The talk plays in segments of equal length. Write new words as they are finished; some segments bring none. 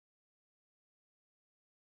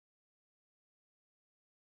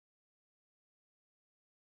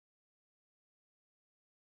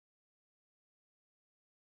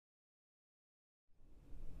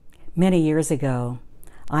Many years ago,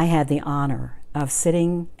 I had the honor of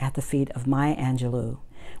sitting at the feet of Maya Angelou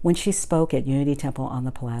when she spoke at Unity Temple on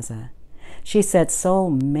the Plaza. She said so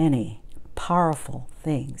many powerful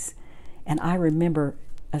things, and I remember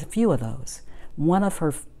a few of those. One of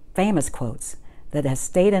her famous quotes that has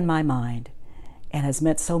stayed in my mind and has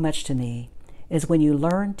meant so much to me is, when you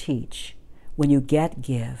learn, teach; when you get,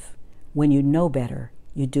 give; when you know better,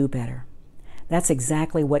 you do better. That's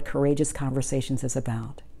exactly what Courageous Conversations is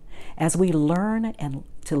about. As we learn and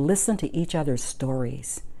to listen to each other's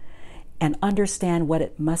stories and understand what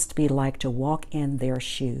it must be like to walk in their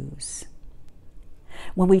shoes.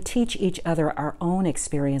 When we teach each other our own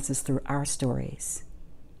experiences through our stories,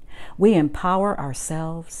 we empower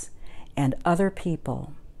ourselves and other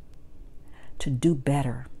people to do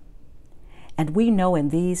better. And we know in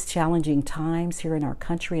these challenging times here in our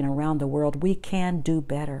country and around the world, we can do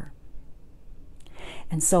better.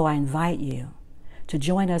 And so I invite you to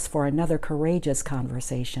join us for another courageous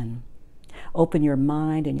conversation. Open your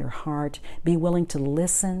mind and your heart. Be willing to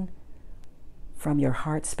listen from your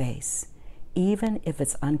heart space, even if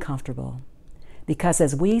it's uncomfortable. Because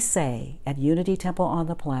as we say at Unity Temple on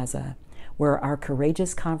the Plaza, where our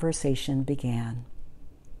courageous conversation began,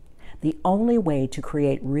 the only way to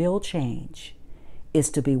create real change is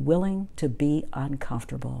to be willing to be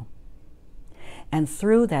uncomfortable. And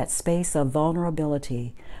through that space of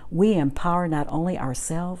vulnerability, we empower not only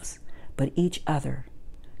ourselves, but each other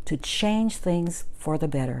to change things for the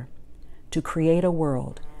better, to create a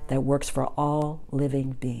world that works for all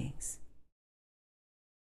living beings.